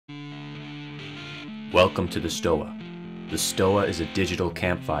Welcome to the Stoa. The Stoa is a digital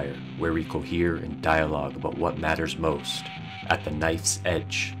campfire where we cohere and dialogue about what matters most at the knife's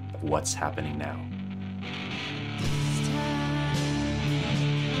edge of what's happening now.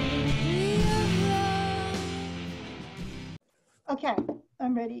 Okay,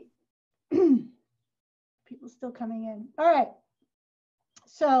 I'm ready. People still coming in. All right.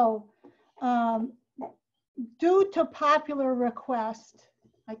 So, due to popular request,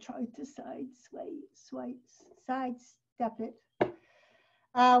 I tried to sidestep it.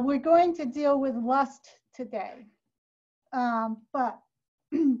 We're going to deal with lust today. But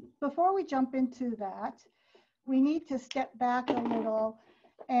before we jump into that, we need to step back a little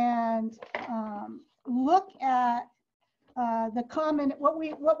and look at the common,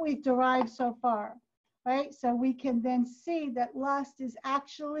 what we've derived so far, right? So we can then see that lust is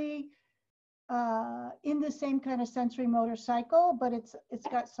actually in the same kind of sensory motor cycle, but it's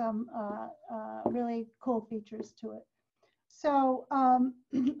got some really cool features to it. So I'm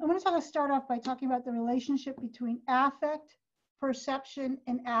going to start off by talking about the relationship between affect, perception,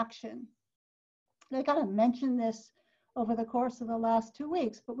 and action. I got to mention this over the course of the last 2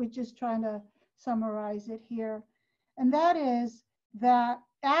 weeks, but we're just trying to summarize it here. And that is that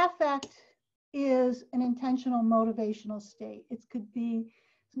affect is an intentional motivational state. It could be,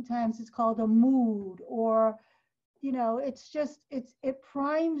 sometimes it's called a mood, or, you know, it's just, it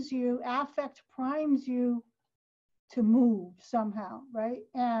primes you, affect primes you to move somehow, right?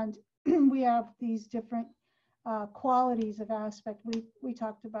 And we have these different qualities of aspect we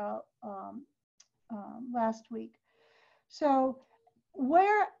talked about last week. So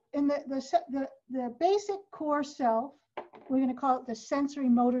where in the basic core self, we're going to call it the sensory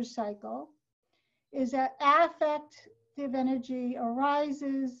motor cycle, is that affective energy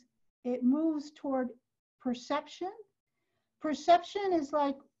arises, it moves toward perception. Perception is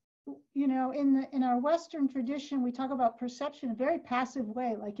like, you know, in our Western tradition, we talk about perception in a very passive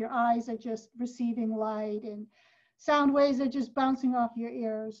way, like your eyes are just receiving light and sound waves are just bouncing off your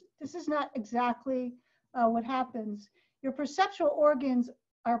ears. This is not exactly what happens. Your perceptual organs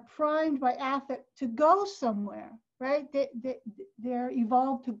are primed by affect to go somewhere, right? They're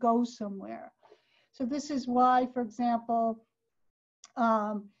evolved to go somewhere. So this is why, for example,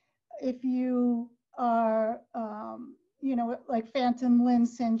 if you are, you know, like phantom limb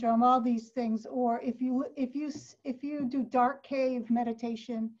syndrome, all these things, or if you do dark cave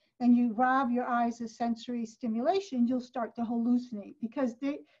meditation and you rob your eyes of sensory stimulation, you'll start to hallucinate because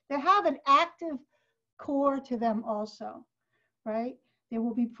they have an active core to them also, right? They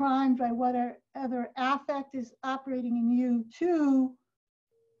will be primed by whatever affect is operating in you to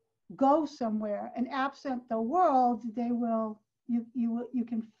go somewhere, and absent the world, they will, you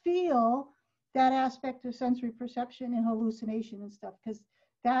can feel that aspect of sensory perception and hallucination and stuff, because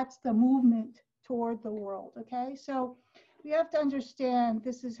that's the movement toward the world. Okay, so we have to understand,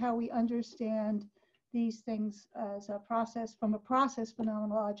 this is how we understand these things as a process, from a process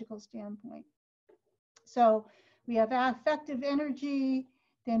phenomenological standpoint. So we have affective energy,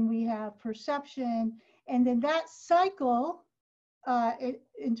 then we have perception, and then that cycle,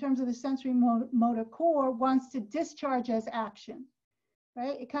 in terms of the sensory motor core, wants to discharge as action,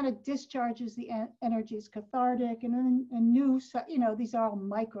 right? It kind of discharges the energies, cathartic, and then new, you know, these are all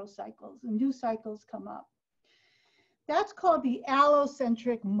microcycles, and new cycles come up. That's called the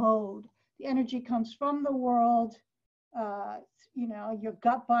allocentric mode. The energy comes from the world, you know, your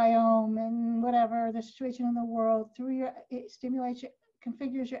gut biome and whatever, the situation in the world, through your, it stimulates,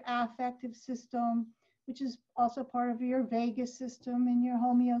 configures your affective system, which is also part of your vagus system and your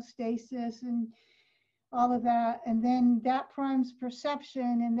homeostasis and all of that. And then that primes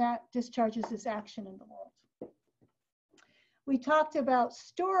perception, and that discharges this action in the world. We talked about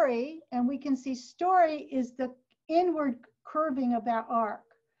story, and we can see story is the inward curving of that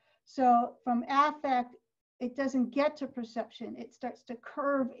arc. So from affect, it doesn't get to perception. It starts to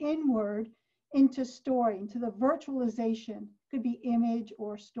curve inward into story, into the virtualization. Could be image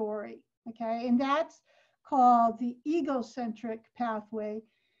or story, okay? And that's called the egocentric pathway.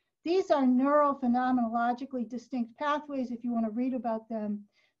 These are neurophenomenologically distinct pathways. If you want to read about them,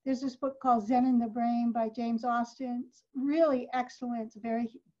 there's this book called Zen in the Brain by James Austin. It's really excellent. It's a very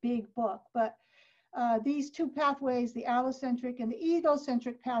big book. But these two pathways, the allocentric and the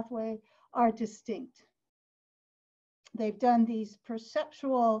egocentric pathway, are distinct. They've done these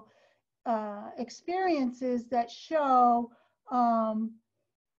perceptual experiences that show,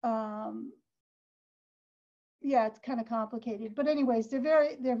 yeah, it's kind of complicated, but anyways,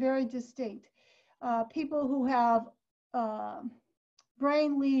 they're very distinct. People who have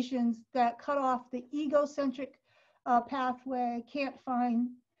brain lesions that cut off the egocentric pathway can't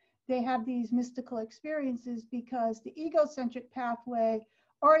find they have these mystical experiences because the egocentric pathway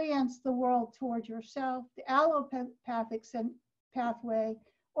orients the world toward yourself. The allopathic pathway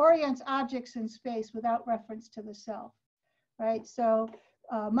orients objects in space without reference to the self, right? So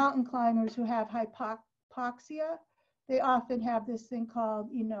mountain climbers who have hypoxia, they often have this thing called,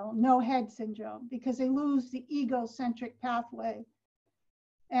 no head syndrome, because they lose the egocentric pathway.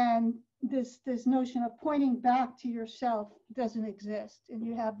 And this notion of pointing back to yourself doesn't exist. And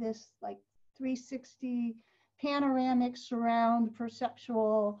you have this like 360 panoramic surround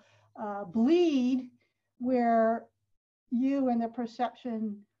perceptual bleed where you and the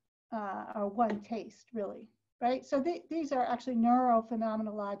perception are one taste, really, right? So these are actually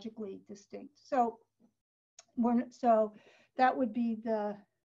neurophenomenologically distinct. So that would be the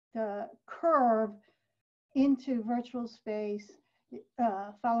curve into virtual space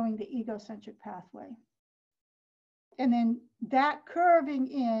following the egocentric pathway. And then that curving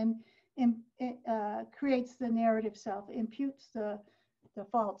in creates the narrative self, imputes the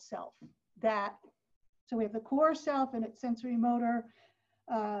false self. So we have the core self and its sensory motor,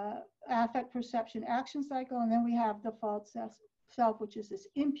 affect, perception, action cycle, and then we have the false self, which is this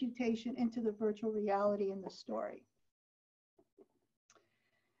imputation into the virtual reality in the story.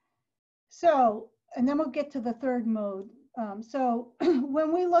 So, and then we'll get to the third mode. So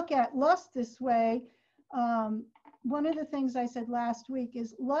when we look at lust this way, one of the things I said last week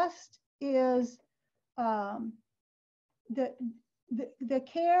is lust is the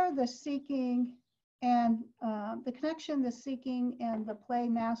care, the seeking, and the connection, the seeking, and the play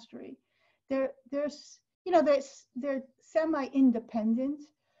mastery. They're semi-independent.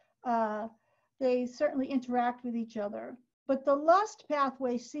 They certainly interact with each other, but the lust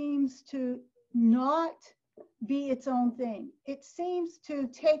pathway seems to not be its own thing. It seems to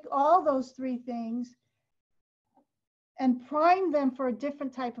take all those three things and prime them for a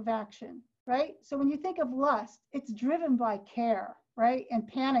different type of action, right? So when you think of lust, it's driven by care, right? And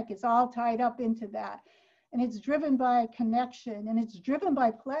panic is all tied up into that. And it's driven by connection, and it's driven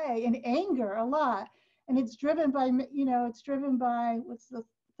by play and anger a lot. And it's driven by, it's driven by, what's the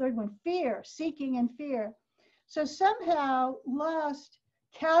third one? Fear, seeking and fear. So somehow lust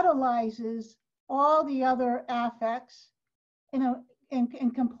catalyzes all the other affects, and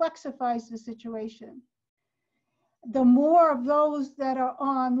complexifies the situation. The more of those that are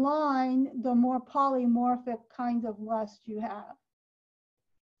online, the more polymorphic kind of lust you have,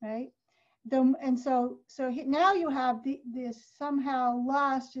 right? Now you have this somehow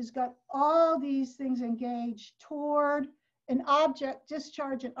lust has got all these things engaged toward an object,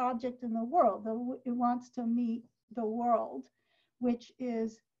 discharge an object in the world. It wants to meet the world, which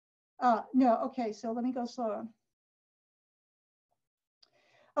is, so let me go slower.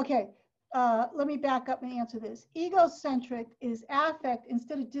 Okay, let me back up and answer this. Egocentric is affect.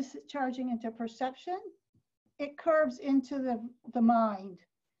 Instead of discharging into perception, it curves into the mind.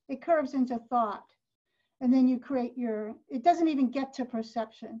 It curves into thought. And then you create it doesn't even get to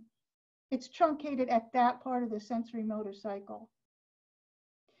perception. It's truncated at that part of the sensory motor cycle.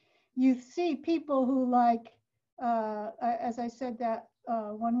 You see people who as I said that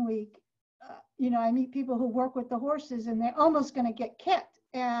 1 week, I meet people who work with the horses and they're almost going to get kicked.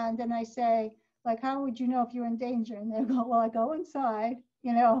 And then I say, how would you know if you're in danger? And they go, well, I go inside.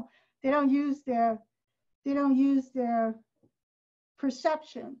 They don't use their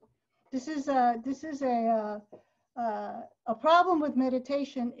perception. This is a problem with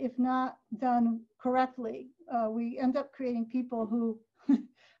meditation if not done correctly. We end up creating people who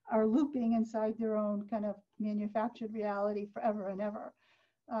are looping inside their own kind of manufactured reality forever and ever.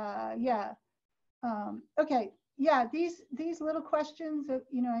 Okay. Yeah, these little questions,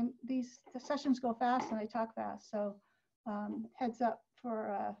 and the sessions go fast and I talk fast. So heads up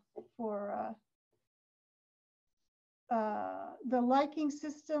for the liking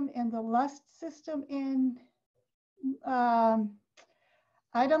system and the lust system in,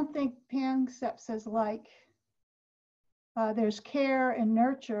 I don't think Panksepp says like. There's care and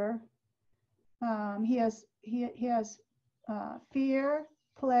nurture. He has fear,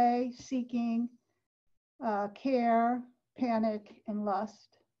 play, seeking, care, panic, and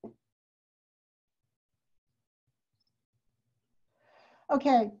lust.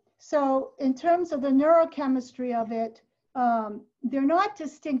 Okay, so in terms of the neurochemistry of it, they're not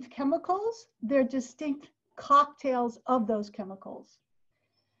distinct chemicals, they're distinct cocktails of those chemicals.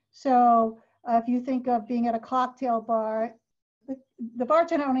 So if you think of being at a cocktail bar, the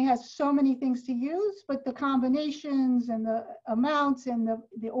bartender only has so many things to use, but the combinations and the amounts and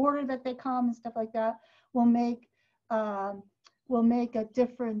the order that they come and stuff like that will make a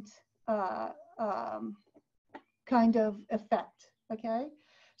different kind of effect. Okay,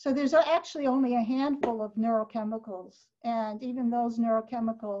 So there's actually only a handful of neurochemicals, and even those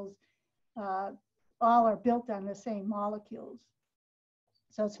neurochemicals all are built on the same molecules.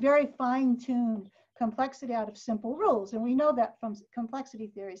 So it's very fine-tuned complexity out of simple rules. And we know that from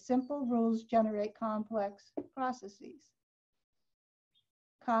complexity theory. Simple rules generate complex processes.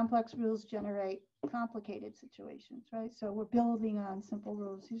 Complex rules generate complicated situations, right? So we're building on simple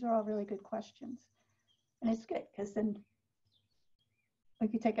rules. These are all really good questions. And it's good because then we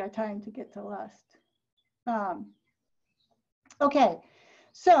could take our time to get to lust. Okay,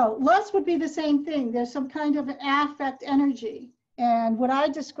 so lust would be the same thing. There's some kind of an affect energy. And what I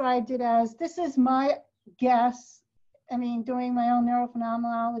described it as, this is my guess, I mean, doing my own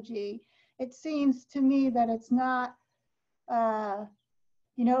neurophenomenology, it seems to me that it's not,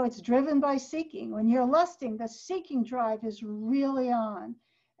 you know, it's driven by seeking. When you're lusting, the seeking drive is really on.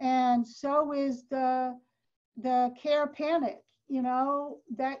 And so is the care panic, you know,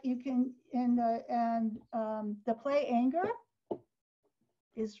 that you can, the play anger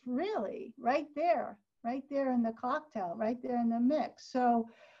is really right there in the cocktail, right there in the mix. So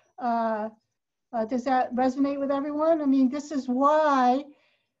does that resonate with everyone? I mean, this is why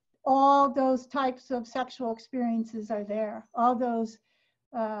all those types of sexual experiences are there. All those,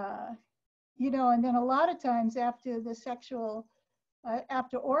 you know, and then a lot of times after the sexual,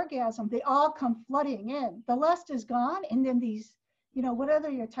 after orgasm, they all come flooding in. The lust is gone, and then these, you know, whatever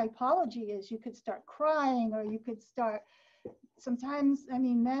your typology is, you could start crying, or you could start, sometimes, I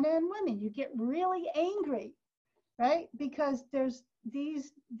mean, men and women, you get really angry, right? Because there's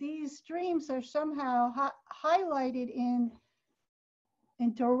these streams are somehow highlighted in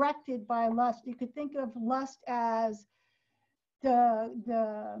and directed by lust. You could think of lust as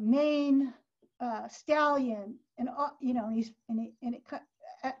the main stallion, and you know,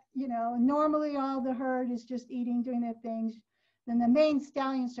 you know, normally all the herd is just eating, doing their things. Then the main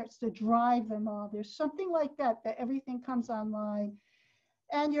stallion starts to drive them all. There's something like that everything comes online,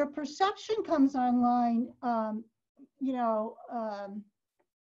 and your perception comes online, you know,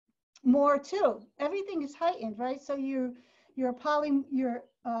 more too. Everything is heightened, right? So your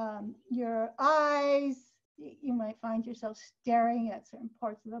eyes, you might find yourself staring at certain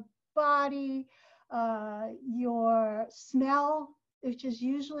parts of the body. Your smell, which is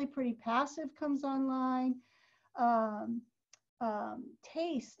usually pretty passive, comes online.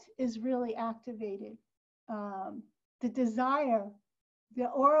 Taste is really activated. The desire, the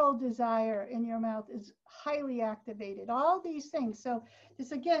oral desire in your mouth is highly activated. All these things. So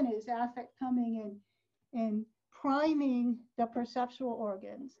this again is affect coming in and priming the perceptual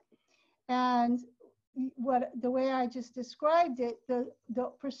organs. And the way I just described it,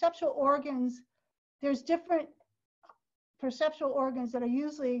 the perceptual organs, there's different perceptual organs that are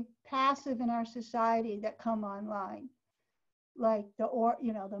usually passive in our society that come online. Like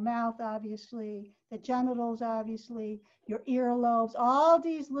you know, the mouth, obviously, the genitals, obviously, your earlobes, all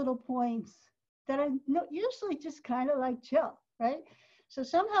these little points that are usually just kind of like chill, right? So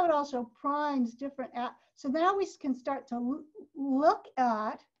somehow it also primes different. So now we can start to look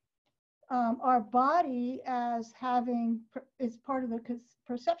at our body as having, as part of the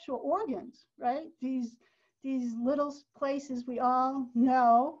perceptual organs, right? These little places we all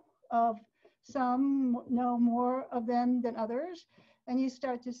know of. Some know more of them than others, and you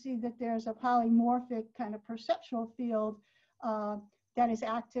start to see that there's a polymorphic kind of perceptual field that is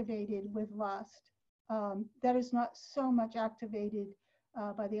activated with lust, that is not so much activated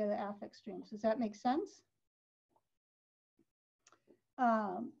by the other affect streams. Does that make sense?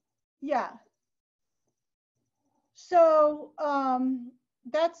 Yeah. So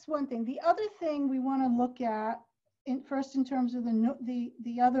that's one thing. The other thing we want to look at, first in terms of the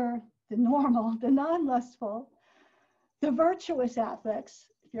normal, the non-lustful, the virtuous affects,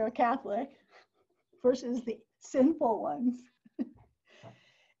 if you're a Catholic, versus the sinful ones,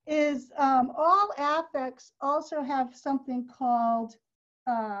 is all affects also have something called,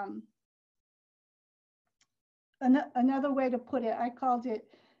 another way to put it, I called it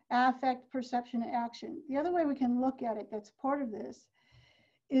affect, perception, and action. The other way we can look at it that's part of this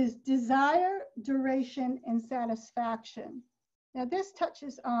is desire, duration, and satisfaction. Now this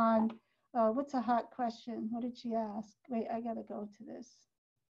touches on, what's a hot question? What did she ask? Wait, I gotta go to this.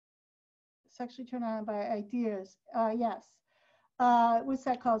 Sexually turned on by ideas. Yes. What's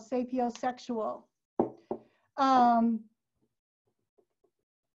that called? Sapiosexual.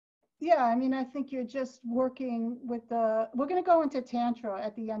 Yeah, I mean, I think you're just working with we're gonna go into Tantra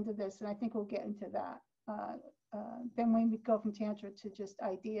at the end of this, and I think we'll get into that. Then when we go from Tantra to just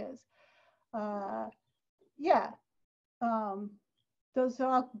ideas. Yeah. Those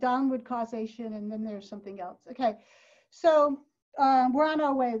are downward causation, and then there's something else. Okay, so We're on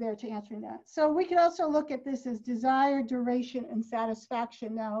our way there to answering that. So we could also look at this as desire, duration, and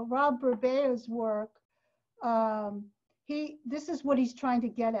satisfaction. Now, Rob Burbea's work, this is what he's trying to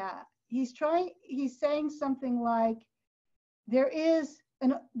get at. He's saying something like, there is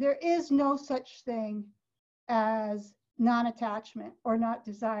no such thing as non-attachment or not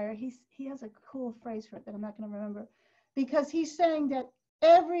desire. He has a cool phrase for it that I'm not going to remember, because he's saying that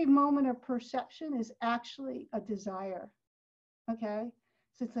every moment of perception is actually a desire. Okay,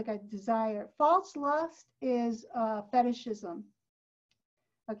 so it's like a desire. False lust is fetishism.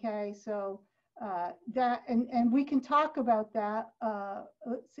 Okay, so that and we can talk about that.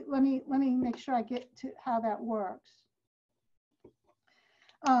 Let's see, let me make sure I get to how that works.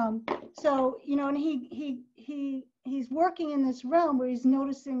 So and he's working in this realm where he's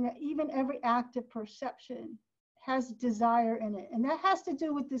noticing that even every act of perception has desire in it, and that has to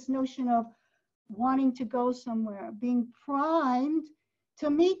do with this notion of wanting to go somewhere, being primed to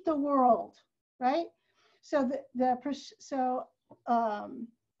meet the world, right? So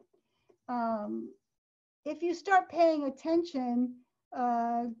if you start paying attention,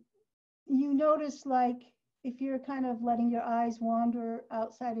 you notice, like, if you're kind of letting your eyes wander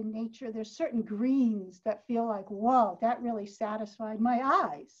outside in nature, there's certain greens that feel like, whoa, that really satisfied my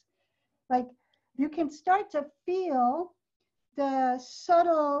eyes. Like, you can start to feel the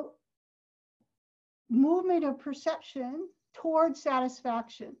subtle movement of perception towards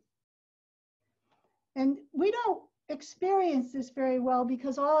satisfaction. And we don't experience this very well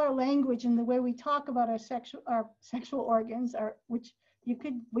because all our language and the way we talk about our sexual organs are, which we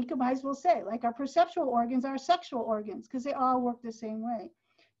might as well say, like, our perceptual organs are sexual organs, because they all work the same way.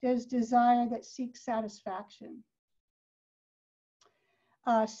 There's desire that seeks satisfaction.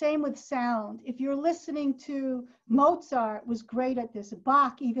 Same with sound. If you're listening to Mozart, was great at this,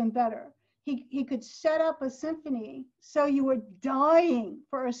 Bach even better. He could set up a symphony so you were dying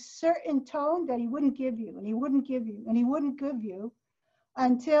for a certain tone that he wouldn't give you, and he wouldn't give you, and he wouldn't give you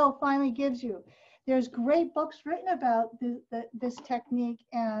until finally gives you. There's great books written about this technique,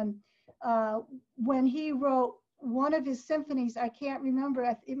 and when he wrote one of his symphonies, I can't remember,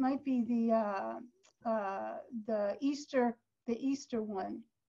 it might be the Easter one.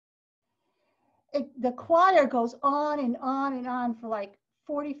 The choir goes on and on and on for like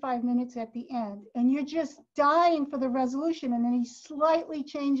 45 minutes at the end, and you're just dying for the resolution, and then he slightly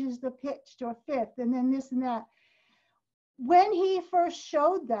changes the pitch to a fifth, and then this and that. When he first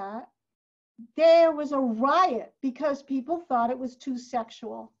showed that, there was a riot because people thought it was too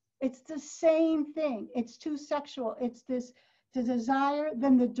sexual. It's the same thing. It's too sexual. It's the desire,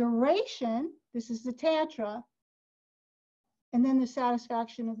 then the duration, this is the tantra, and then the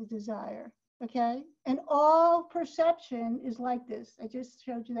satisfaction of the desire. Okay, and all perception is like this. I just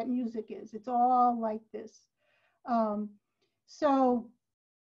showed you that music is. It's all like this. So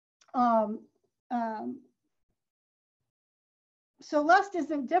lust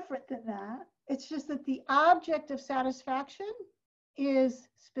isn't different than that. It's just that the object of satisfaction is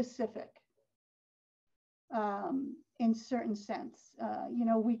specific in certain sense.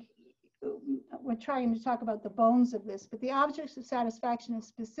 We're trying to talk about the bones of this, but the objects of satisfaction is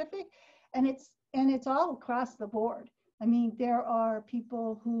specific. And it's all across the board. I mean, there are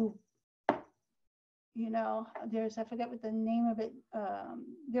people who, I forget what the name of it.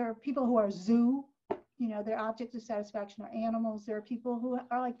 There are people who are zoo, their objects of satisfaction are animals. There are people who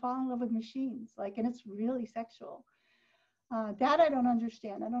are like falling in love with machines, and it's really sexual. That I don't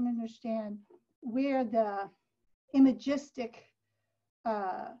understand. I don't understand where the imagistic,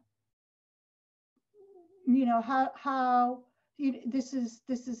 how this is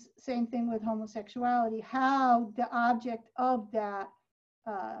same thing with homosexuality, how the object of that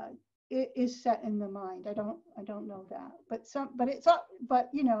is set in the mind. I don't know that, but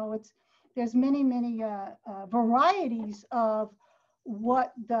there's many varieties of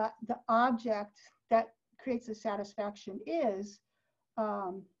what the object that creates the satisfaction is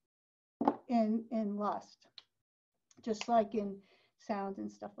in lust, just like in sound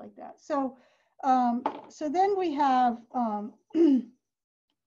and stuff like that. So then we have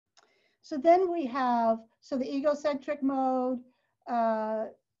the egocentric mode,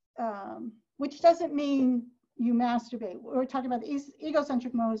 which doesn't mean you masturbate. We're talking about the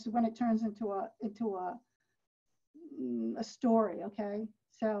egocentric mode is when it turns into a story. Okay,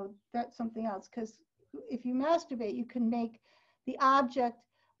 so that's something else, because if you masturbate, you can make the object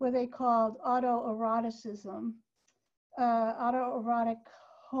what they called autoeroticism, autoerotic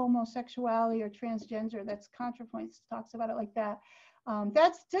homosexuality or transgender. That's ContraPoints talks about it like that.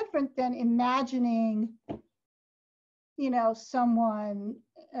 That's different than imagining, someone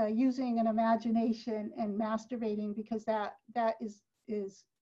using an imagination and masturbating, because that is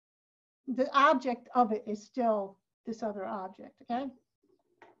the object of it is still this other object, okay?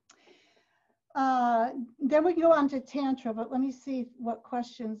 Then we can go on to Tantra, but let me see what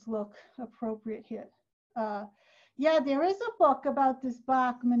questions look appropriate here. Yeah, there is a book about this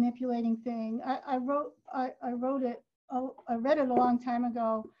Bach manipulating thing. I wrote it. Oh, I read it a long time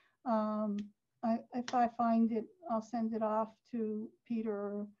ago. If I find it, I'll send it off to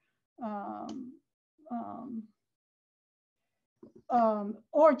Peter.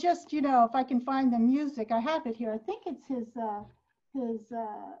 Or just, if I can find the music, I have it here. I think it's his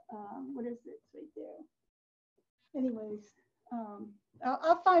what is it? It's right there. Anyways,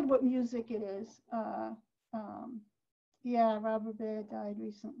 I'll find what music it is. Yeah, Robert Baird died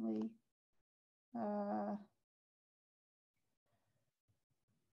recently.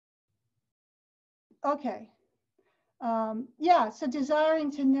 Okay. Yeah, so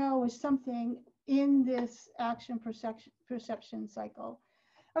desiring to know is something in this action perception cycle.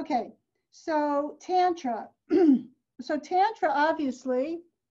 Okay, so Tantra. So Tantra obviously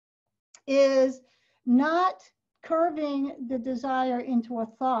is not curving the desire into a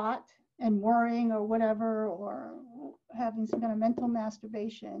thought and worrying or whatever, or having some kind of mental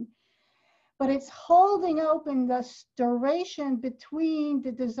masturbation, but it's holding open the duration between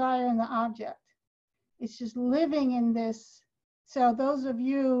the desire and the object. It's just living in this. So those of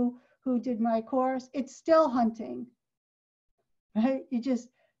you who did my course, it's still hunting, right? You just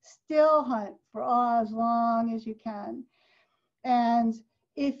still hunt for as long as you can. And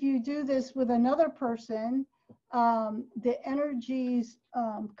if you do this with another person, the energies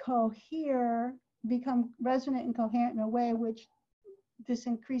cohere, become resonant and coherent in a way which this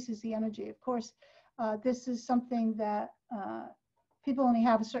increases the energy. Of course, this is something that people only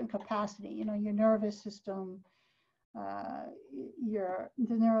have a certain capacity. Your nervous system, the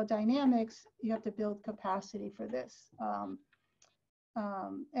neurodynamics, you have to build capacity for this.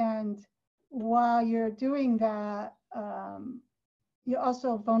 And while you're doing that, you're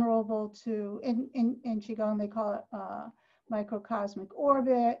also vulnerable to, in Qigong, they call it microcosmic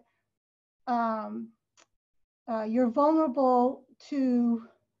orbit. You're vulnerable to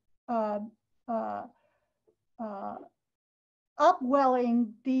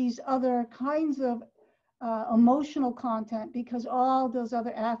upwelling these other kinds of emotional content, because all those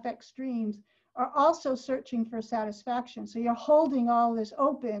other affect streams are also searching for satisfaction. So you're holding all this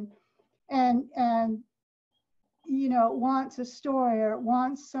open, and wants a story, or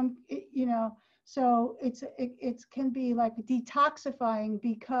wants some, so it can be like detoxifying,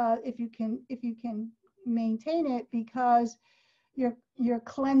 because if you can maintain it, because you're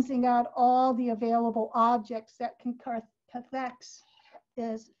cleansing out all the available objects that can cathexis,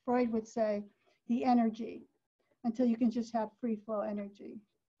 as Freud would say, the energy, until you can just have free flow energy.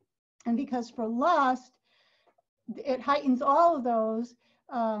 And because for lust, it heightens all of those.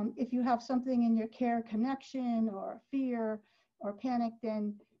 If you have something in your care connection, or fear or panic,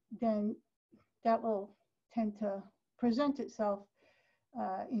 then that will tend to present itself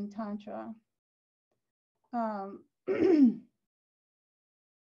in Tantra.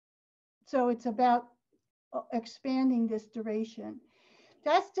 So it's about expanding this duration.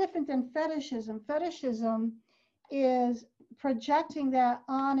 That's different than fetishism. Fetishism is projecting that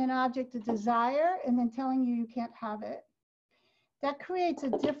on an object of desire and then telling you can't have it. That creates a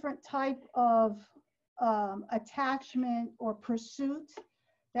different type of attachment or pursuit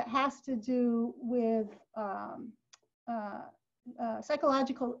that has to do with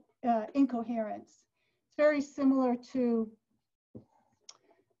psychological incoherence. It's very similar to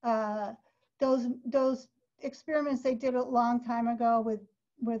those experiments they did a long time ago with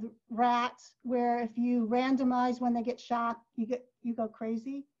rats, where if you randomize when they get shocked, you go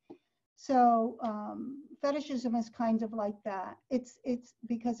crazy. So fetishism is kind of like that. It's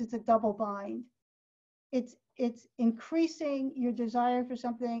because it's a double bind. It's increasing your desire for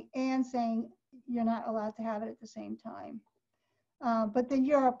something and saying you're not allowed to have it at the same time. But then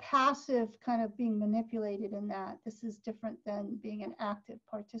you're a passive kind of being manipulated in that. This is different than being an active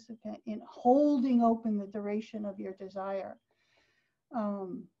participant in holding open the duration of your desire.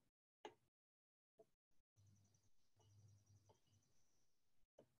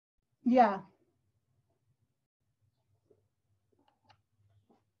 Yeah.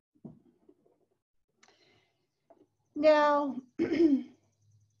 Now,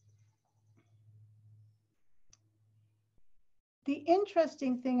 the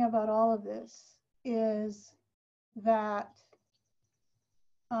interesting thing about all of this is that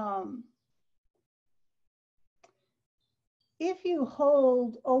if you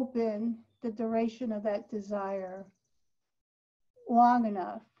hold open the duration of that desire, long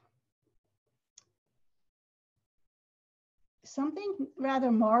enough, something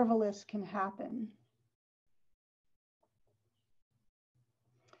rather marvelous can happen.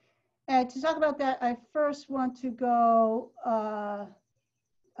 And to talk about that, I first want to go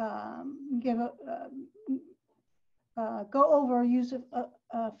go over, use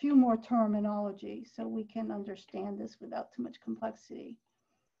a few more terminology so we can understand this without too much complexity.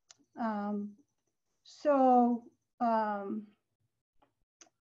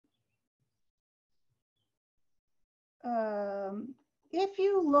 If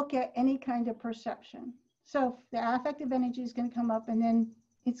you look at any kind of perception, so the affective energy is going to come up and then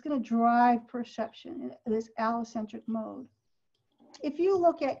it's going to drive perception in this allocentric mode. If you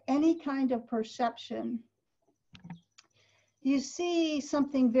look at any kind of perception, you see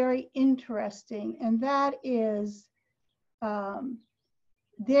something very interesting, and that is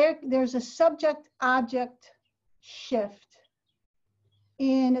there's a subject-object shift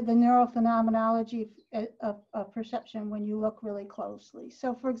in the neurophenomenology of perception when you look really closely.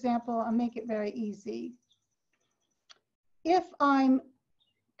 So for example, I'll make it very easy. If I'm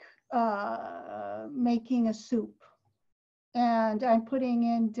making a soup and I'm putting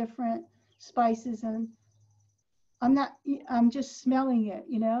in different spices and I'm just smelling it,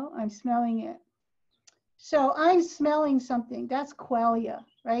 you know, I'm smelling it. So I'm smelling something, that's qualia,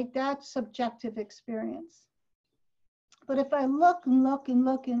 right? That's subjective experience. But if I look and look and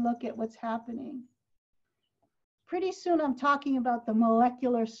look and look at what's happening, pretty soon I'm talking about the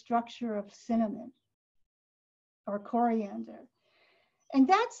molecular structure of cinnamon or coriander. And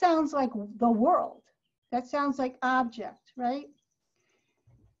that sounds like the world. That sounds like object, right?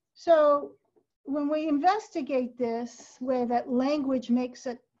 So when we investigate this way that language makes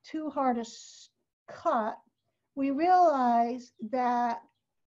it too hard a cut, we realize that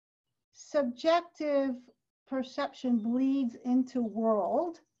subjective perception bleeds into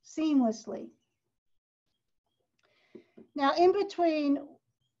world seamlessly. Now, in between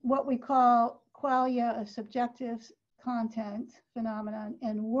what we call qualia of subjective content, phenomenon,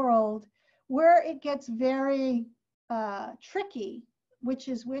 and world, where it gets very tricky, which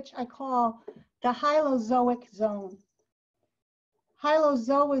I call the hylozoic zone.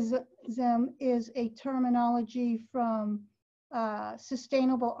 Hylozoism is a terminology from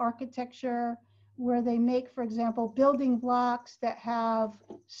sustainable architecture, where they make, for example, building blocks that have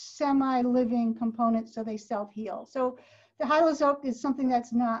semi-living components so they self-heal. So the hylozoic is something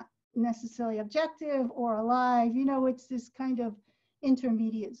that's not necessarily objective or alive. You know, it's this kind of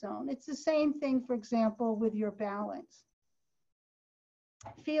intermediate zone. It's the same thing, for example, with your balance.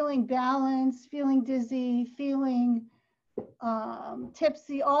 Feeling balanced, feeling dizzy, feeling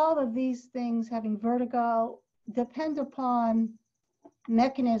tipsy, all of these things, having vertigo, depend upon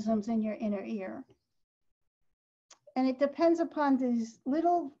mechanisms in your inner ear. And it depends upon these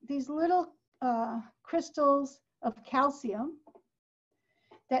little crystals of calcium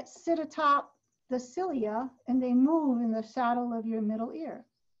that sit atop the cilia and they move in the saddle of your middle ear.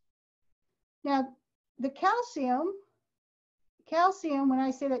 Now, the calcium, when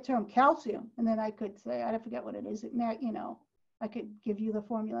I say that term, calcium, and then I could say, I forget what it is, you know, I could give you the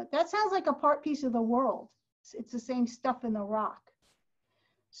formula. That sounds like a piece of the world. It's the same stuff in the rock.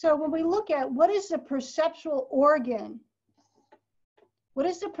 So when we look at what is the perceptual organ, what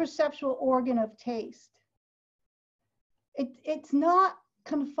is the perceptual organ of taste? It's not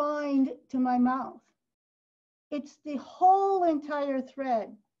confined to my mouth. It's the whole entire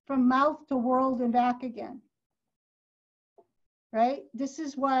thread from mouth to world and back again, right? This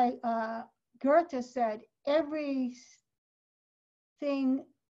is why Goethe said everything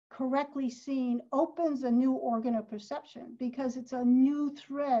correctly seen opens a new organ of perception because it's a new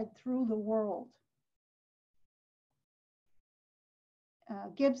thread through the world.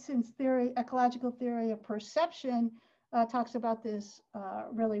 Gibson's theory, ecological theory of perception, talks about this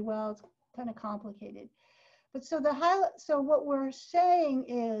really well. It's kind of complicated. But so what we're saying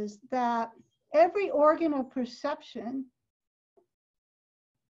is that every organ of perception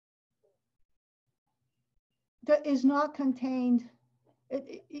that is not contained,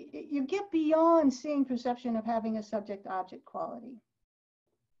 you get beyond seeing perception of having a subject-object quality.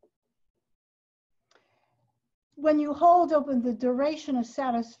 When you hold open the duration of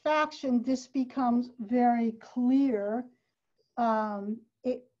satisfaction, this becomes very clear.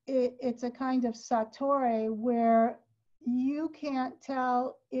 It's a kind of satori where you can't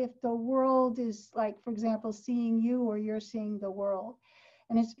tell if the world is, like, for example, seeing you or you're seeing the world.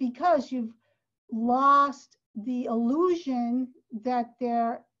 And it's because you've lost the illusion that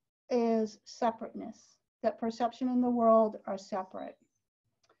there is separateness, that perception and the world are separate.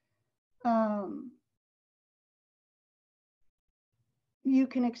 you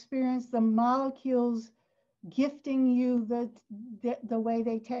can experience the molecules gifting you the way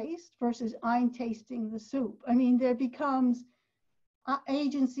they taste versus I'm tasting the soup. I mean, there becomes,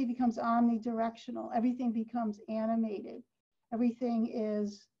 agency becomes omnidirectional. Everything becomes animated. Everything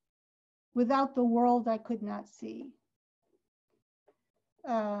is, without the world I could not see.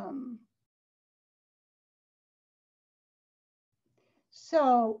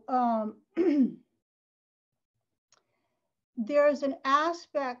 There's an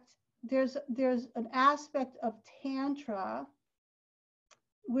aspect of Tantra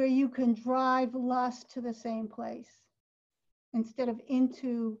where you can drive lust to the same place instead of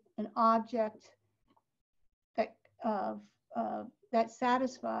into an object that that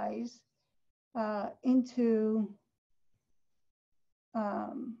satisfies, into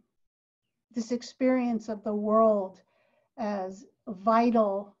this experience of the world as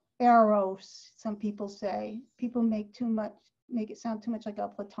vital eros. Some people say, people make it sound too much like a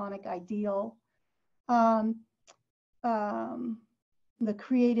Platonic ideal. The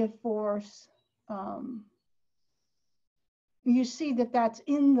creative force. You see that that's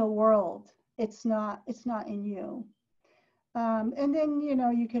in the world. It's not in you. And then, you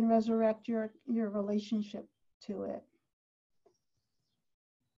know, you can resurrect your relationship to it.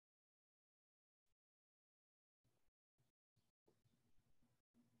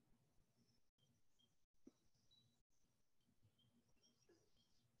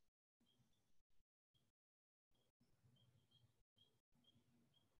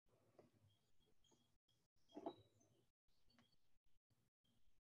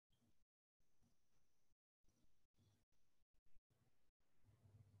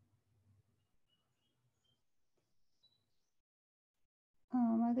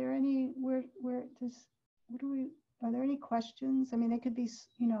 Are there any, are there any questions? I mean, they could be,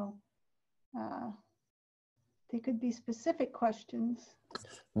 you know, they could be specific questions.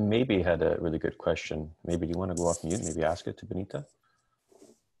 Maybe had a really good question. Maybe do you want to go off mute? Maybe ask it to Bonnitta.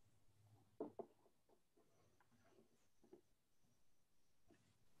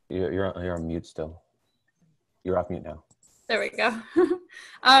 You're on mute still. You're off mute now. There we go.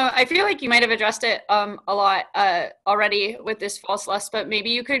 I feel like you might have addressed it a lot already with this false lust, but maybe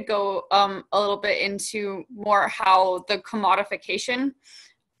you could go a little bit into more how the commodification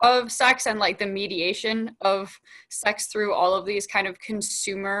of sex and like the mediation of sex through all of these kind of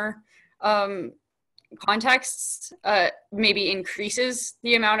consumer contexts maybe increases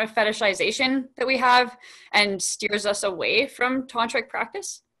the amount of fetishization that we have and steers us away from tantric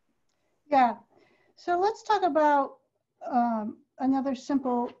practice? Yeah. So let's talk about another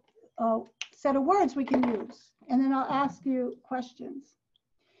simple set of words we can use, and then I'll ask you questions.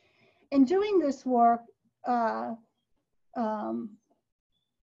 In doing this work, the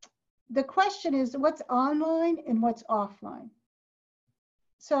question is what's online and what's offline.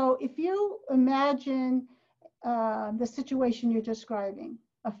 So if you imagine the situation you're describing,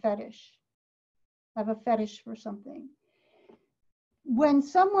 a fetish, I have a fetish for something. When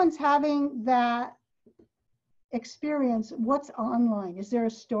someone's having that experience, what's online? Is there a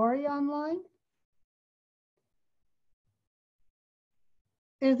story online?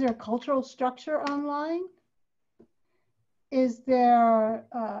 Is there a cultural structure online? Is there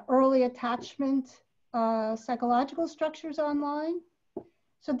early attachment psychological structures online?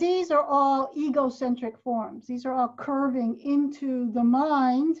 So these are all egocentric forms. These are all curving into the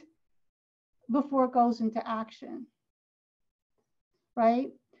mind before it goes into action,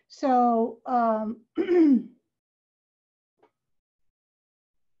 right? So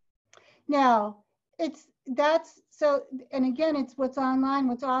now and again, it's what's online,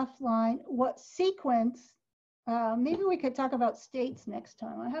 what's offline, what sequence. Maybe we could talk about states next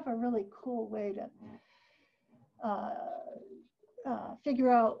time. I have a really cool way to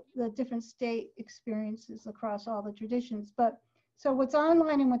figure out the different state experiences across all the traditions. But so what's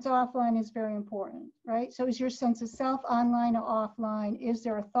online and what's offline is very important, right? So is your sense of self online or offline? Is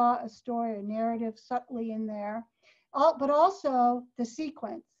there a thought, a story, a narrative subtly in there? But also the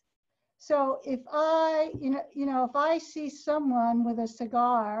sequence. So if if I see someone with a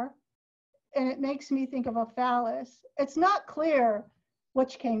cigar and it makes me think of a phallus, it's not clear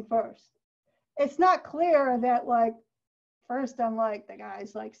which came first. It's not clear that like, first I'm like, the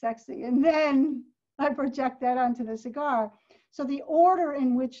guy's like sexy, and then I project that onto the cigar. So the order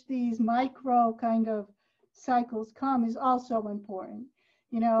in which these micro kind of cycles come is also important.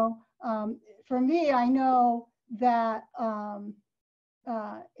 You know, for me, I know that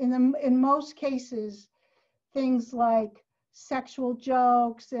in most cases, things like sexual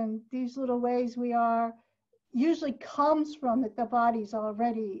jokes and these little ways we are usually comes from that the body's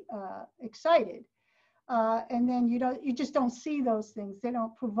already excited. and then you just don't see those things. They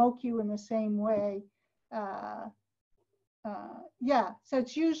don't provoke you in the same way. Yeah, so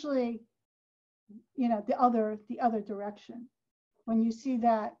it's usually, you know, the other direction. When you see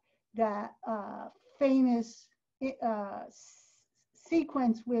that famous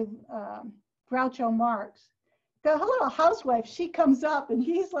sequence with Groucho Marx, the little housewife, she comes up and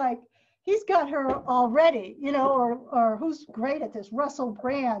he's like, he's got her already, you know, or who's great at this, Russell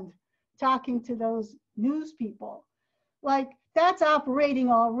Brand talking to those news people. Like, that's operating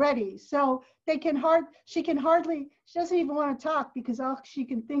already. So she doesn't even want to talk because all she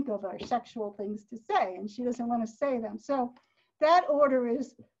can think of are sexual things to say, and she doesn't want to say them. So that order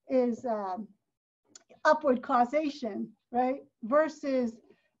is upward causation, right? Versus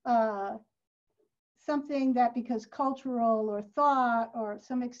something that, because cultural or thought or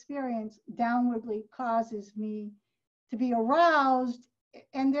some experience, downwardly causes me to be aroused,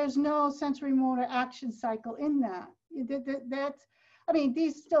 and there's no sensory motor action cycle in that. That's, I mean,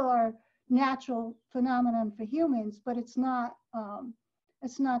 these still are natural phenomenon for humans, but it's not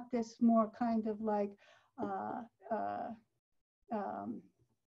this more kind of like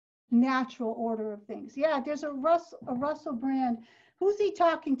natural order of things. Yeah, there's a Russell Brand. Who's he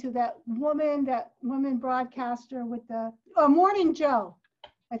talking to? That woman broadcaster with the Morning Joe,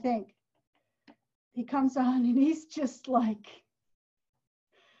 I think. He comes on and he's just like,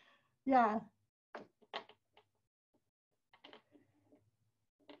 yeah.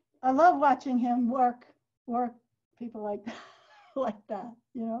 I love watching him work people like that, like that.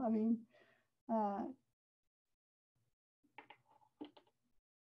 You know, I mean,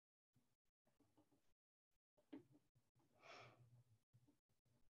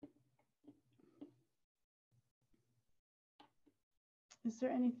 is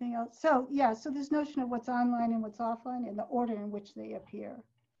there anything else? So yeah, so this notion of what's online and what's offline and the order in which they appear.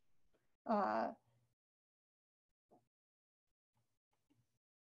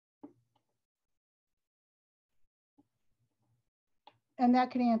 And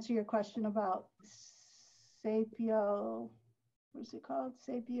that can answer your question about sapio, what is it called?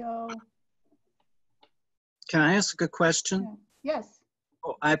 Sapio. Can I ask a question? Yeah. Yes.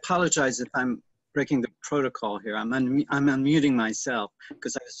 Oh, I apologize if I'm breaking the protocol here. I'm unmuting myself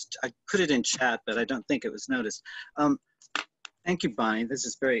because I put it in chat, but I don't think it was noticed. Thank you, Bonnie. This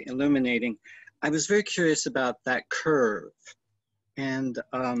is very illuminating. I was very curious about that curve and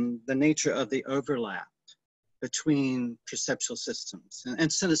the nature of the overlap between perceptual systems and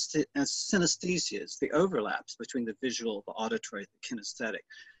synesthesias, the overlaps between the visual, the auditory, the kinesthetic,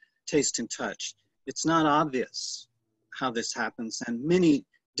 taste and touch. It's not obvious how this happens, and many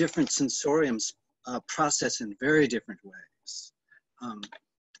different sensoriums process in very different ways.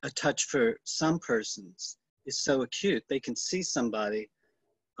 A touch for some persons is so acute, they can see somebody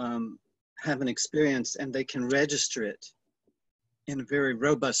have an experience and they can register it in a very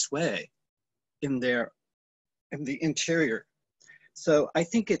robust way in the interior. So I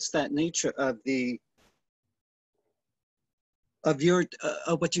think it's that nature of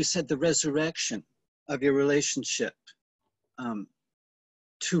what you said, the resurrection of your relationship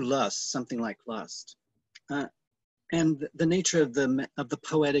to lust, something like lust, and the nature of the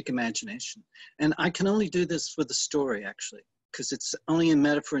poetic imagination. And I can only do this with a story, actually, because it's only in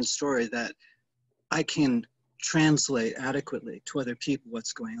metaphor and story that I can translate adequately to other people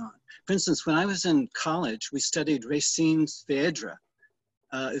what's going on. For instance, when I was in college, we studied Racine's Phaedra.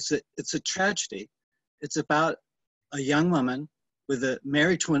 It's a tragedy. It's about a young woman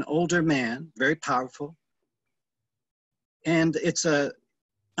married to an older man, very powerful, and it's a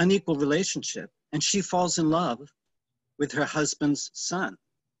unequal relationship, and she falls in love with her husband's son.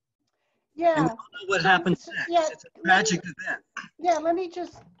 Yeah. And we don't know what happens next. Yeah, it's a tragic event. Yeah, let me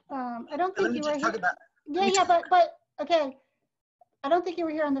just, I don't think you were here. But okay. I don't think you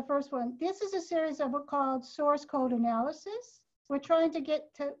were here on the first one. This is a series of what's called source code analysis. We're trying to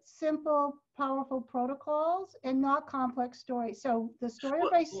get to simple, powerful protocols and not complex stories. So the story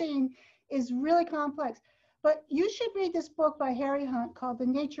of Racine is really complex. But you should read this book by Harry Hunt called The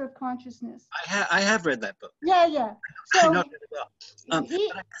Nature of Consciousness. I have read that book. Yeah, yeah. So I know it well.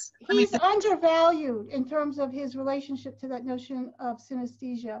 He's undervalued in terms of his relationship to that notion of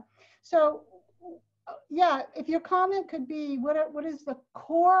synesthesia. So, yeah, if your comment could be, what is the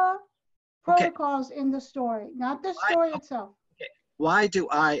core protocols in the story, not the story itself? Okay. Why do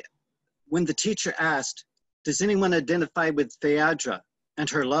when the teacher asked, does anyone identify with Phaedra and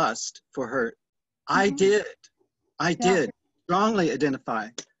her lust for her? I did strongly identify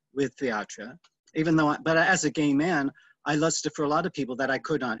with Phaedra, even though, but as a gay man, I lusted for a lot of people that I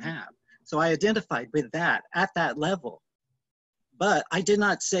could not have. So I identified with that at that level, but I did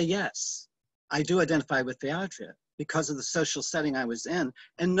not say yes. I do identify with Theodria because of the social setting I was in,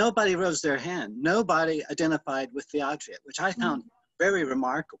 and nobody rose their hand. Nobody identified with Theodria, which I found very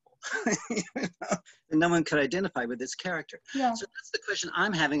remarkable. You know, and no one could identify with this character. Yeah. So that's the question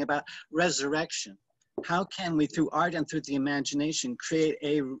I'm having about resurrection. How can we, through art and through the imagination, create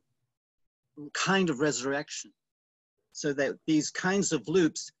a kind of resurrection so that these kinds of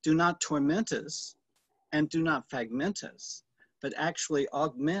loops do not torment us and do not fragment us, but actually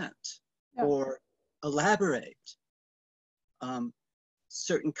augment or elaborate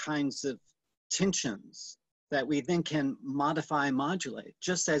certain kinds of tensions that we then can modify, modulate,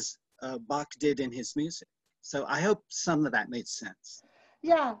 just as Bach did in his music. So I hope some of that made sense.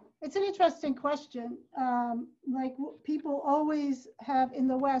 Yeah, it's an interesting question. Like people always have in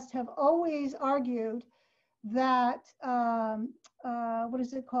the West have always argued that, what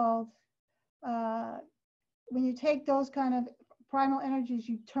is it called? When you take those kind of primal energies,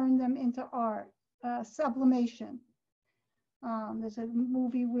 you turn them into art, sublimation. There's a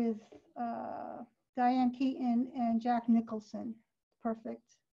movie with Diane Keaton and Jack Nicholson,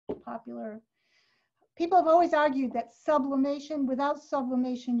 perfect, popular. People have always argued that sublimation, without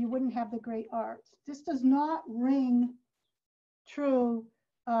sublimation, you wouldn't have the great arts. This does not ring true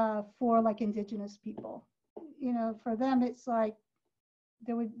for like indigenous people. You know, for them, it's like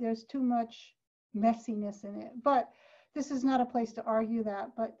there's too much messiness in it. But this is not a place to argue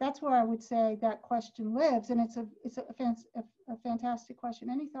that. But that's where I would say that question lives, and it's a fantastic question.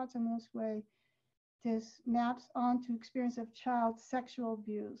 Any thoughts on this way? This maps onto experience of child sexual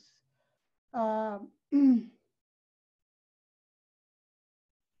abuse. So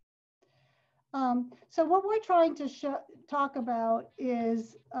what we're trying to talk about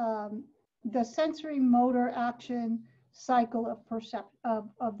is the sensory motor action cycle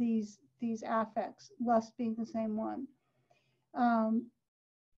of these affects, lust being the same one.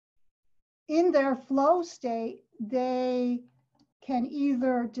 In their flow state, they can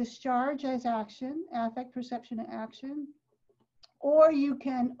either discharge as action, affect, perception, and action, or you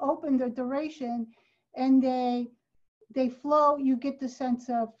can open the duration and they flow. You get the sense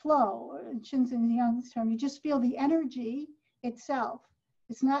of flow. Shinzen Young's term, you just feel the energy itself.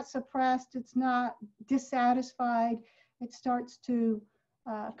 It's not suppressed, it's not dissatisfied. It starts to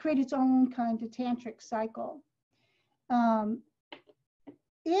create its own kind of tantric cycle.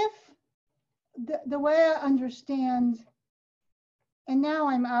 If the way I understand, and now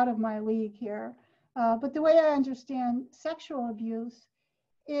I'm out of my league here, but the way I understand sexual abuse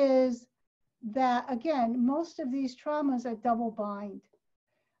is that, again, most of these traumas are double bind.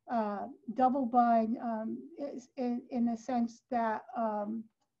 Double bind is in the sense that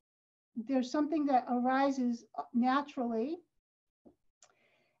there's something that arises naturally,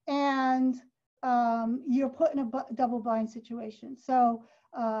 and you're put in a double bind situation. So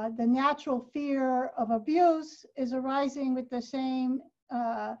the natural fear of abuse is arising with the same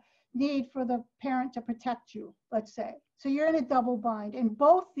need for the parent to protect you, let's say. So you're in a double bind, and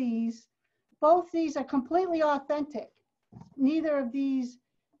both these are completely authentic. Neither of these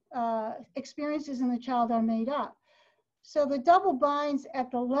experiences in the child are made up. So the double binds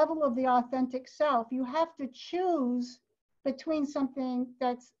at the level of the authentic self, you have to choose between something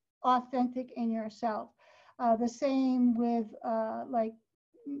that's authentic in yourself. The same with like,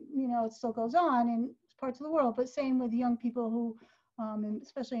 you know, it still goes on in parts of the world, but same with young people who,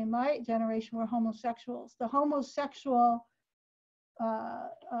 especially in my generation, were homosexuals. The homosexual,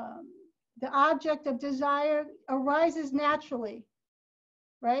 the object of desire arises naturally,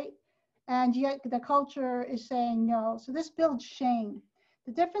 right? And yet the culture is saying no. So this builds shame.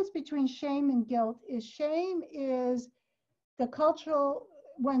 The difference between shame and guilt is shame is the cultural,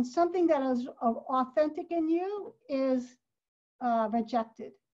 when something that is authentic in you is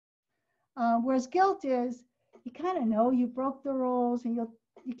rejected. Whereas guilt is, you kind of know you broke the rules and you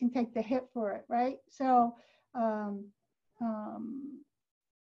can take the hit for it, right? So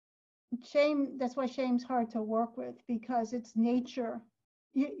shame, that's why shame's hard to work with, because it's nature.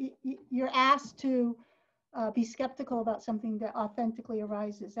 You're asked to be skeptical about something that authentically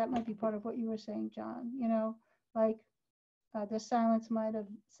arises. That might be part of what you were saying, John. You know, like the silence might have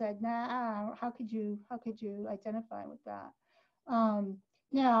said, "Nah, how could you identify with that?"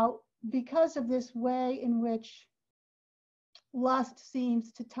 Now, because of this way in which lust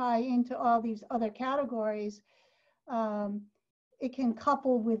seems to tie into all these other categories, it can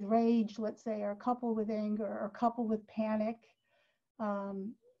couple with rage, let's say, or couple with anger, or couple with panic.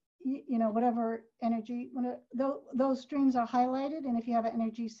 You know, whatever energy, those streams are highlighted, and if you have an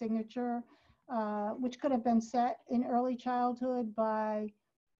energy signature, which could have been set in early childhood by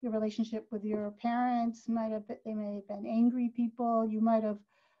your relationship with your parents, they may have been angry people. You might have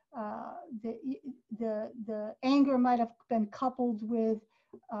the anger might have been coupled with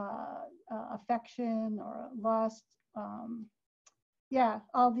affection or lust. Yeah,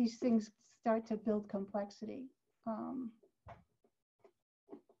 all these things start to build complexity. I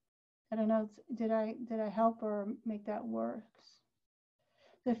don't know, did I help or make that worse?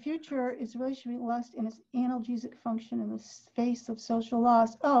 The future is relationship with lust and its analgesic function in the face of social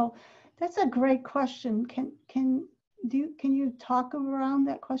loss. Oh, that's a great question. Can you talk around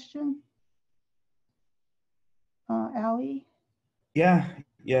that question, Ali? Yeah,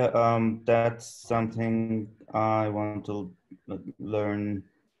 that's something I want to learn,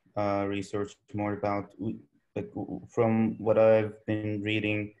 research more about. Like, from what I've been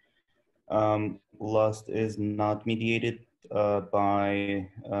reading, lust is not mediated by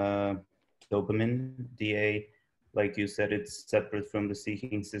dopamine, DA. Like you said, it's separate from the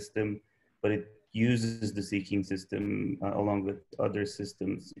seeking system, but it uses the seeking system along with other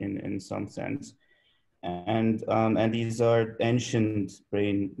systems in some sense. And these are ancient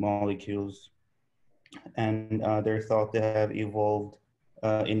brain molecules, and they're thought to have evolved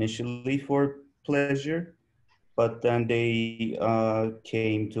initially for pleasure, but then they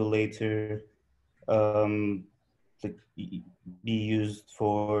came to later um, to be used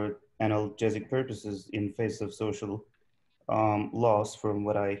for analgesic purposes in face of social loss, from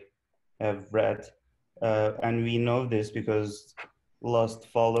what I have read. And we know this because lust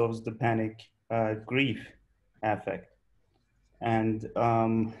follows the panic grief affect. And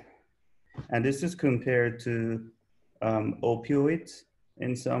this is compared to opioids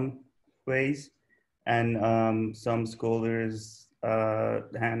in some ways. And some scholars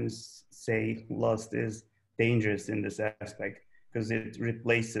hence say lust is dangerous in this aspect because it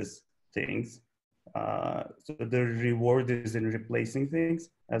replaces things. So the reward is in replacing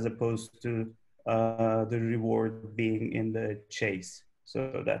things as opposed to the reward being in the chase.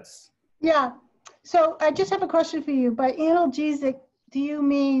 So that's. Yeah. So I just have a question for you. By analgesic, do you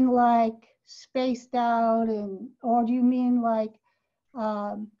mean like spaced out, or do you mean like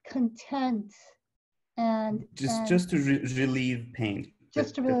content and just to relieve pain?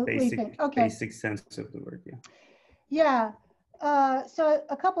 Just to relieve pain. Okay. Basic sense of the word. Yeah. Yeah. So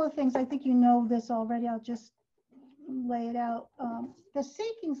a couple of things. I think you know this already. I'll just lay it out. The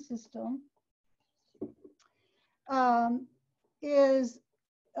seeking system is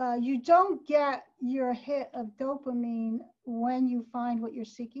you don't get your hit of dopamine when you find what you're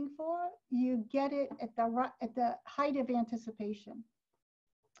seeking for. You get it at the height of anticipation,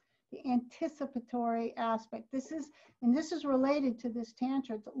 the anticipatory aspect. This is related to this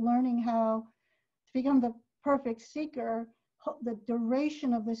tantra, learning how to become the perfect seeker. The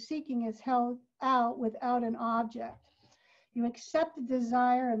duration of the seeking is held out without an object. You accept the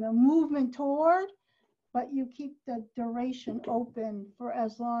desire and the movement toward, but you keep the duration open for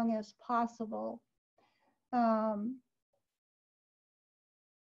as long as possible.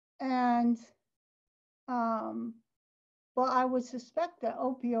 Well, I would suspect that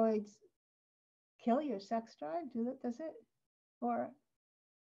opioids kill your sex drive. Does it? Or,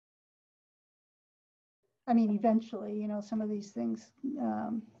 I mean, eventually, some of these things.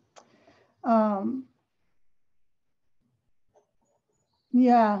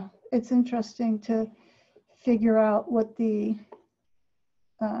 Yeah, it's interesting to figure out what the,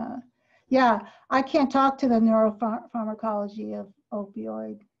 yeah, I can't talk to the neuropharmacology of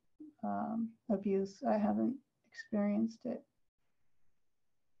opioid abuse. I haven't experienced it.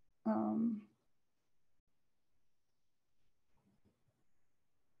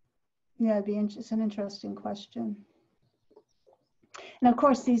 Yeah, it's an interesting question. And of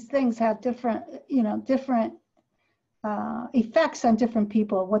course, these things have different effects on different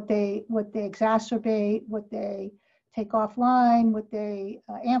people. What they exacerbate, what they take offline, what they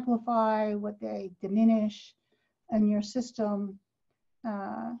amplify, what they diminish in your system.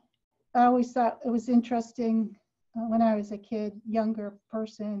 I always thought it was interesting when I was a kid, younger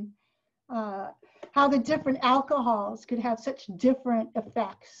person, how the different alcohols could have such different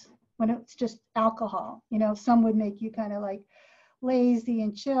effects when it's just alcohol. Some would make you kind of like lazy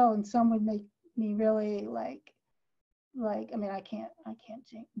and chill, and some would make me really like I mean, I can't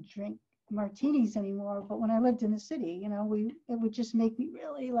drink martinis anymore, but when I lived in the city, it would just make me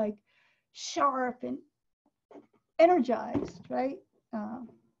really like sharp and energized, right?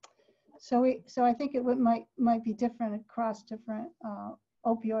 So I think it might be different across different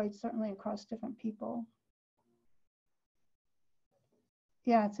opioids, certainly across different people.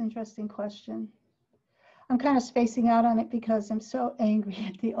 Yeah, it's an interesting question. I'm kind of spacing out on it because I'm so angry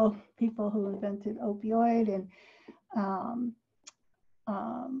at the people who invented opioid and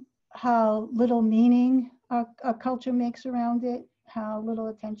how little meaning our culture makes around it, how little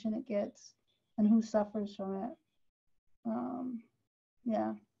attention it gets and who suffers from it.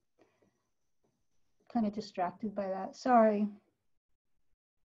 Yeah, kind of distracted by that. Sorry.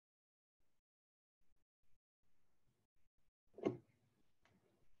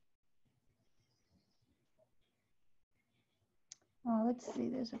 Let's see,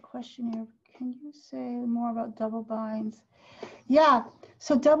 there's a question here. Can you say more about double binds? Yeah,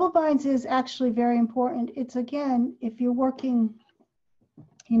 so double binds is actually very important. It's, again, if you're working,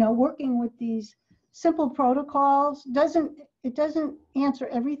 working with these simple protocols, it doesn't answer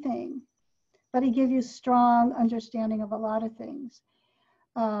everything, but it gives you strong understanding of a lot of things.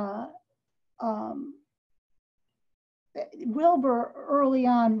 Wilbur early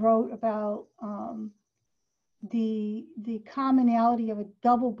on wrote about the commonality of a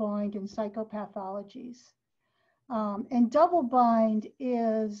double bind in psychopathologies. And double bind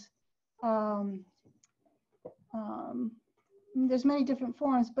is, there's many different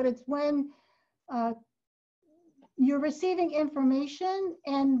forms, but it's when you're receiving information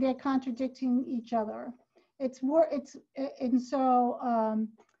and they're contradicting each other. And so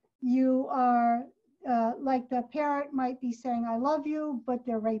you are, like the parent might be saying, I love you, but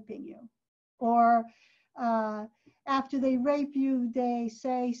they're raping you. Or after they rape you, they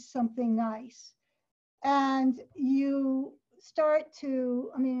say something nice. And you start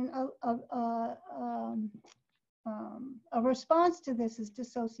to, a response to this is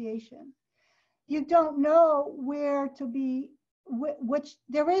dissociation. You don't know where to be, which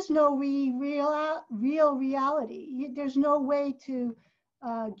there is no real reality. There's no way to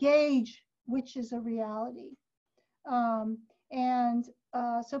gauge which is a reality. So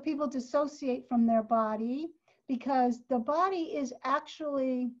people dissociate from their body because the body is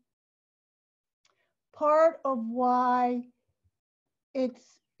actually part of why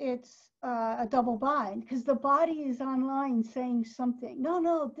it's a double bind, because the body is online saying something.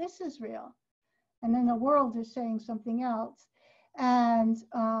 No, this is real. And then the world is saying something else. And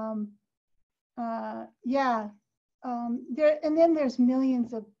and then there's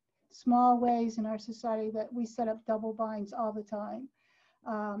millions of small ways in our society that we set up double binds all the time.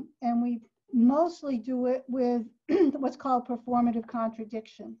 And we mostly do it with what's called performative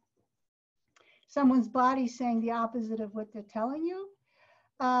contradiction. Someone's body saying the opposite of what they're telling you.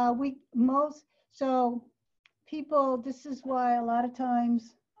 So people, this is why a lot of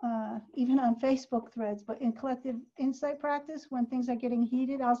times, even on Facebook threads, but in collective insight practice, when things are getting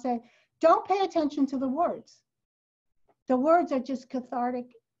heated, I'll say, don't pay attention to the words. The words are just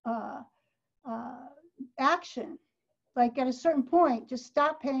cathartic action. Like at a certain point, just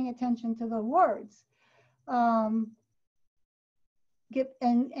stop paying attention to the words. And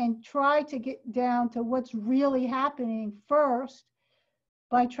try to get down to what's really happening first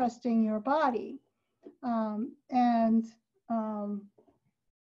by trusting your body.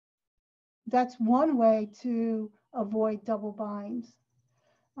 That's one way to avoid double binds.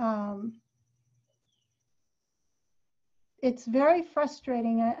 It's very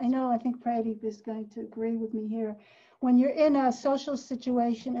frustrating. I think Pradeep is going to agree with me here. When you're in a social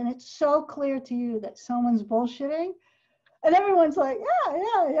situation and it's so clear to you that someone's bullshitting, and everyone's like,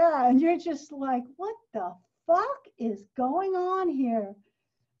 yeah. And you're just like, what the fuck is going on here?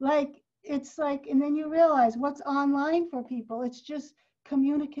 Like, it's like, and then you realize what's online for people. It's just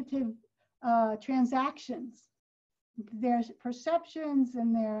communicative transactions. There's perceptions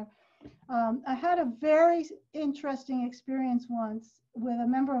and I had a very interesting experience once with a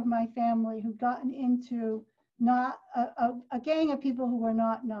member of my family who'd gotten into a gang of people who were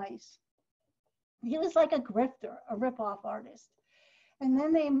not nice. He was like a grifter, a rip-off artist. And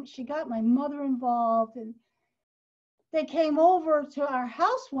then she got my mother involved, and they came over to our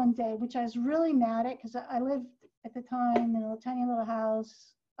house one day, which I was really mad at because I lived at the time in a tiny little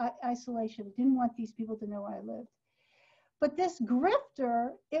house, isolation. Didn't want these people to know where I lived. But this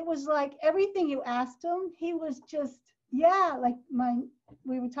grifter, it was like everything you asked him, he was just, like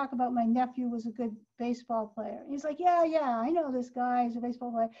we would talk about my nephew was a good baseball player. He's like, yeah, I know this guy is a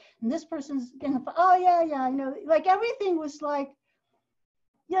baseball player. And this person's I know. Like everything was like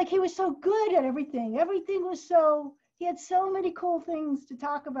he was so good at everything. Everything was he had so many cool things to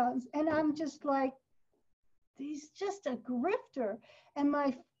talk about. And I'm just like, he's just a grifter. And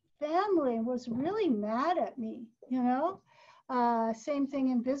my family was really mad at me, Same thing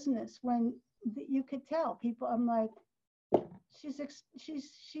in business when you could tell people, I'm like, she's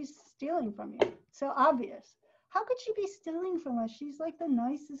stealing from you. So obvious. How could she be stealing from us? She's like the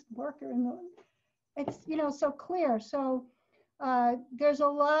nicest worker it's, so clear. So there's a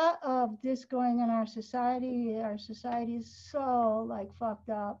lot of this going on in our society. Our society is so fucked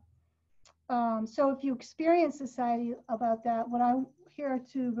up. So if you experience society about that, what I'm here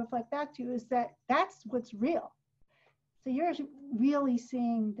to reflect back to you is that that's what's real. So you're really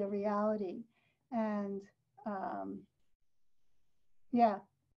seeing the reality. And yeah.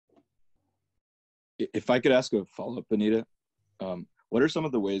 If I could ask a follow-up, Bonnitta, what are some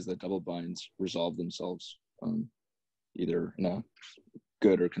of the ways that double binds resolve themselves, either in a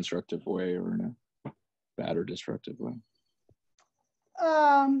good or constructive way or in a bad or destructive way?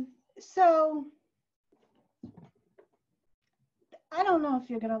 So I don't know if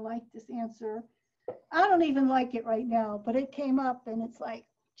you're going to like this answer. I don't even like it right now, but it came up and it's like,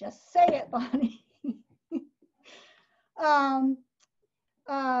 just say it, Bonnie.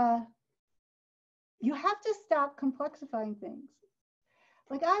 You have to stop complexifying things.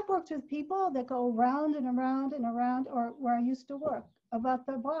 Like I've worked with people that go around and around and around, or where I used to work, about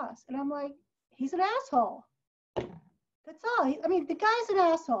their boss. And I'm like, he's an asshole. That's all. I mean, the guy's an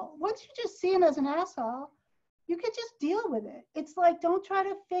asshole. Once you just see him as an asshole, you can just deal with it. It's like, don't try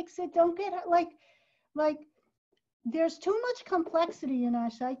to fix it. Don't get like there's too much complexity in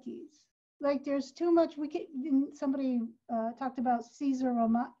our psyches. Like there's too much. Somebody talked about Caesar,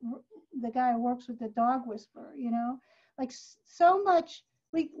 the guy who works with the dog whisperer, you know, like so much.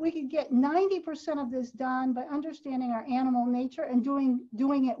 We could get 90% of this done by understanding our animal nature and doing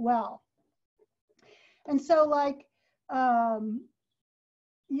it well. And so like,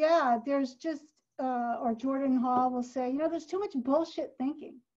 yeah, there's just, or Jordan Hall will say, you know, there's too much bullshit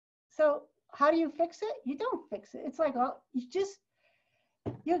thinking. So how do you fix it? You don't fix it. It's like, oh, you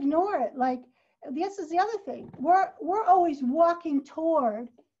ignore it. Like, this is the other thing. We're always walking toward,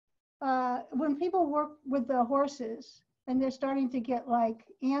 when people work with the horses and they're starting to get like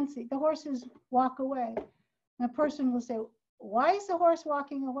antsy, the horses walk away. And a person will say, why is the horse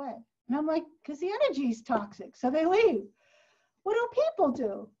walking away? And I'm like, because the energy is toxic, so they leave. What do people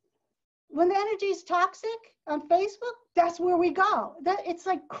do? When the energy is toxic on Facebook, that's where we go. It's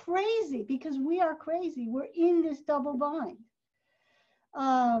like crazy because we are crazy. We're in this double bind.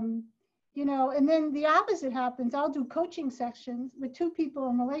 You know, and then the opposite happens. I'll do coaching sections with two people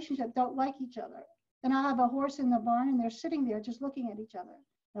in a relationship don't like each other. And I'll have a horse in the barn and they're sitting there just looking at each other.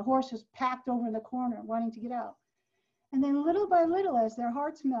 The horse is packed over in the corner wanting to get out. And then little by little, as their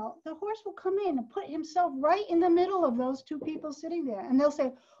hearts melt, the horse will come in and put himself right in the middle of those two people sitting there. And they'll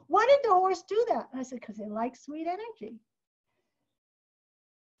say, why did the horse do that? And I said, because they like sweet energy.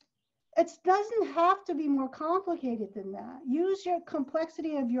 It doesn't have to be more complicated than that. Use your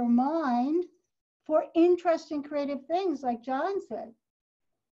complexity of your mind for interesting, creative things, like John said.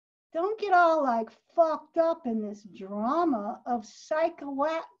 Don't get all like fucked up in this drama of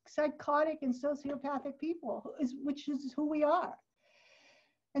psychotic and sociopathic people, which is who we are.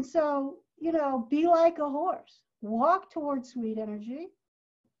 And so, you know, be like a horse. Walk towards sweet energy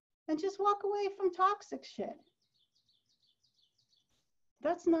and just walk away from toxic shit.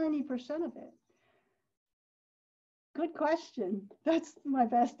 That's 90% of it. Good question. That's my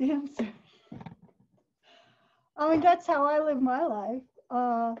best answer. I mean, that's how I live my life.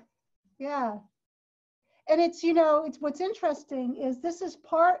 Yeah. And it's, you know, it's what's interesting is this is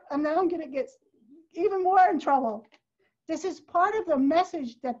part, and now I'm going to get even more in trouble. This is part of the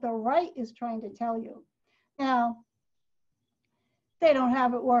message that the right is trying to tell you. Now, they don't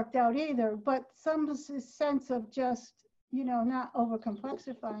have it worked out either, but some sense of just, you know, not over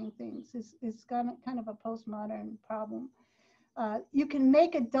complexifying things is kind of a postmodern problem. You can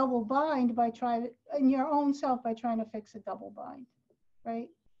make a double bind by trying to, in your own self, by trying to fix a double bind, right?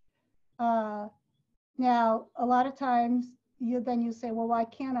 Now, a lot of times you say, well, why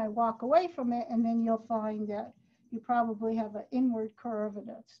can't I walk away from it? And then you'll find that you probably have an inward curve and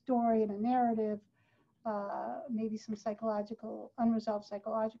a story and a narrative, maybe some unresolved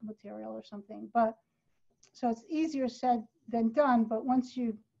psychological material or something. But so it's easier said than done. But once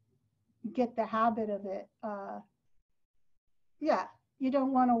you get the habit of it, yeah, you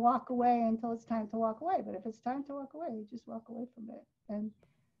don't want to walk away until it's time to walk away. But if it's time to walk away, you just walk away from it. And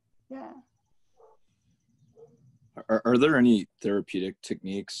yeah. Are there any therapeutic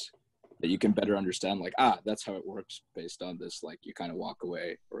techniques that you can better understand? Like, that's how it works based on this. Like, you kind of walk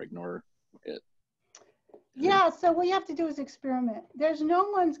away or ignore it. Yeah. So what you have to do is experiment. There's no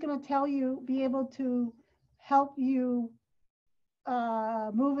one's going to be able to help you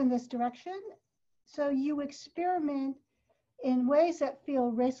move in this direction. So you experiment in ways that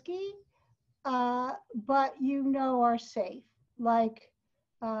feel risky, but you know are safe. Like,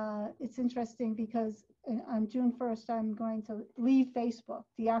 it's interesting because on June 1st, I'm going to leave Facebook,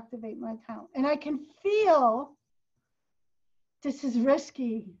 deactivate my account. And I can feel this is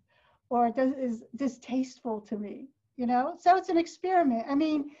risky or this is distasteful to me, you know? So it's an experiment. I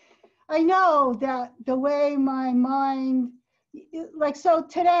mean, I know that the way my mind, like, so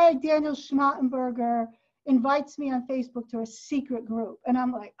today, Daniel Schmattenberger invites me on Facebook to a secret group. And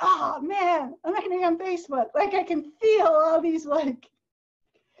I'm like, oh man, I'm not gonna be on Facebook. Like, I can feel all these, like,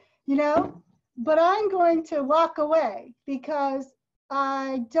 you know, but I'm going to walk away because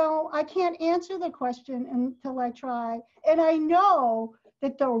I can't answer the question until I try. And I know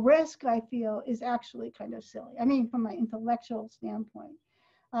that the risk I feel is actually kind of silly. I mean, from my intellectual standpoint.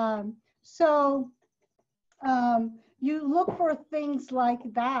 You look for things like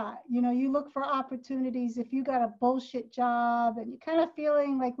that. You know, you look for opportunities. If you got a bullshit job and you're kind of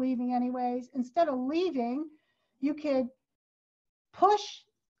feeling like leaving anyways, instead of leaving, you could push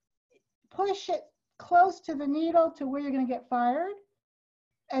it close to the needle to where you're going to get fired.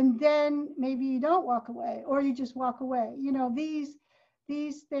 And then maybe you don't walk away, or you just walk away. You know, these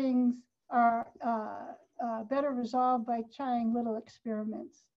things are better resolved by trying little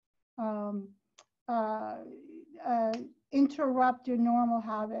experiments. Interrupt your normal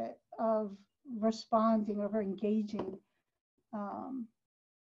habit of responding or engaging.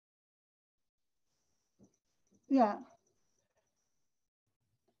 Yeah.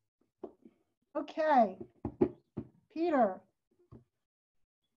 Okay. Peter.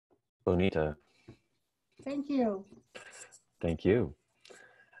 Bonnitta. Thank you. Thank you.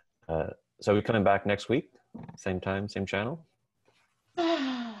 So we're coming back next week, same time, same channel?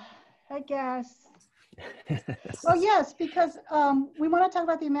 I guess. Oh yes, because we want to talk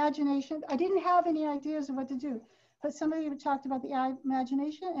about the imagination. I didn't have any ideas of what to do, but somebody talked about the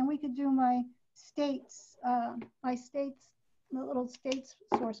imagination, and we could do my states, the little states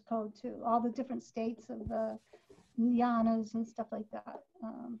source code too, all the different states of the jhanas and stuff like that.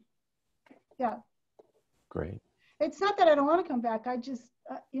 Yeah. Great. It's not that I don't want to come back. I just,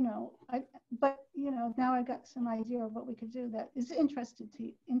 but now I got some idea of what we could do that is interesting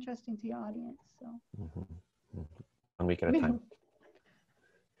to your audience. So. Mm-hmm. 1 week at a time.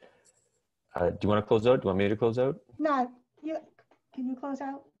 Do you want to close out? Do you want me to close out? No. Can you close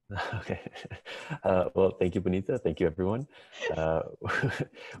out? Okay. Well, thank you, Bonnitta. Thank you, everyone.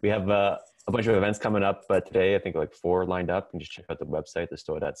 We have a bunch of events coming up today. I think like 4 lined up. You can just check out the website,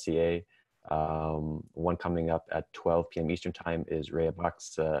 thestoa.ca. One coming up at 12 p.m. Eastern time is Rhea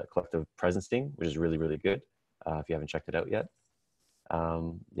Bach's collective presencing, which is really, really good. If you haven't checked it out yet.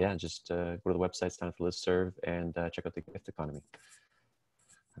 Yeah, just go to the website, sign up for listserv, and check out the gift economy.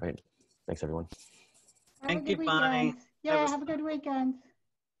 All right. Thanks, everyone. Thank you, Bonnie. Yeah, have a good weekend.